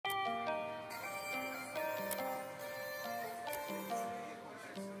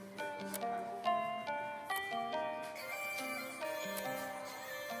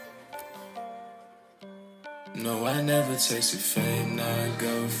No, I never tasted fame, now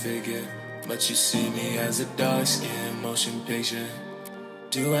go figure. But you see me as a dark-skinned motion picture.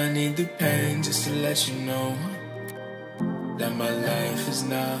 Do I need the pain just to let you know that my life is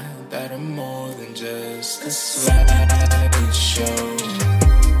not, that I'm more than just a slideshow?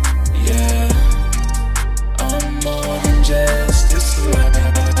 Yeah, I'm more than just a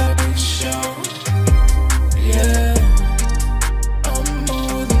slideshow. Yeah, I'm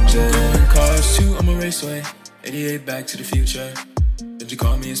more than just. I'm going cars too on my raceway, 88 back to the future. Did you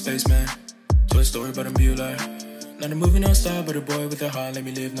call me a spaceman? Toy Story, but I'm Bueller. Not a movie, no star, but a boy with a heart. Let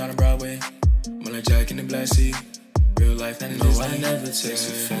me live, not on Broadway. More like Jack in the Black Sea. Real life, not in Disney. No, I never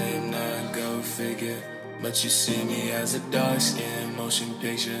tasted fame, not go figure. But you see me as a dark-skinned motion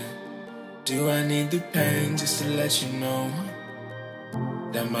picture. Do I need the pain just to let you know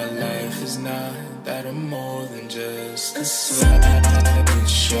that my life is not, that I'm more than just a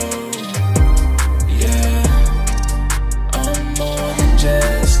slideshow? Yeah, I'm more than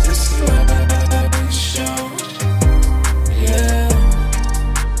just a slideshow. Yeah.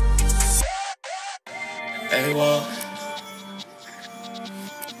 Hey, Walt,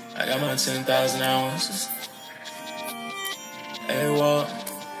 I got my 10,000 hours. Hey, Walt,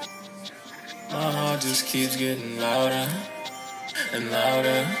 my heart just keeps getting louder and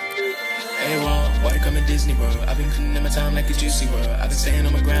louder. Hey, Walt, why you come to Disney World? I've been putting in my time like a juicy world. I've been staying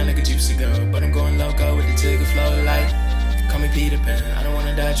on my grind like a gypsy girl, but I'm going loco with the ticket flow like, call me Peter Pan. I don't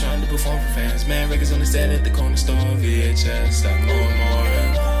wanna die trying to perform for fans. Man, records on the stand at the corner store. VHS, got more and more.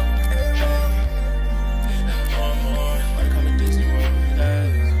 More and more. Why you come to Disney World?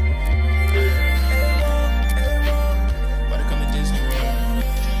 Why you come to Disney World?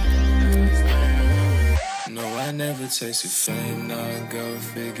 No, I never tasted fame, not go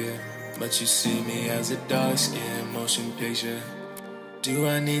figure. But you see me as a dark-skinned motion picture. Do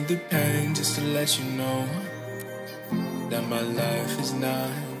I need the pain just to let you know that my life is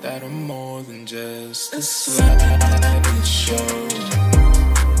not, that I'm more than just a slideshow?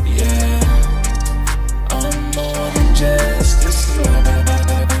 Yeah, I'm more than just a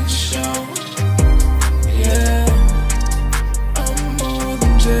slideshow. Yeah, I'm more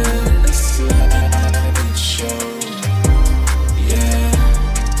than just a slideshow. Yeah,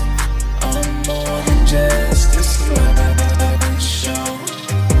 I'm more than just a slideshow.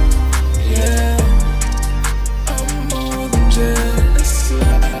 Yeah, I'm more than just a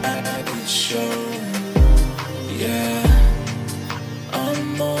slideshow. Yeah,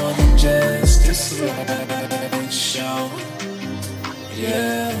 I'm more than just a slideshow.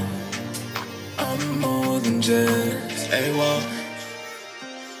 Yeah, I'm more than just. Hey, Walt,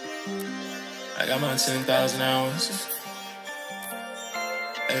 I got my 10,000 hours.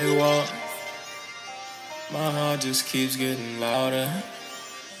 Hey, Walt, my heart just keeps getting louder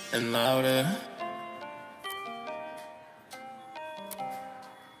and louder.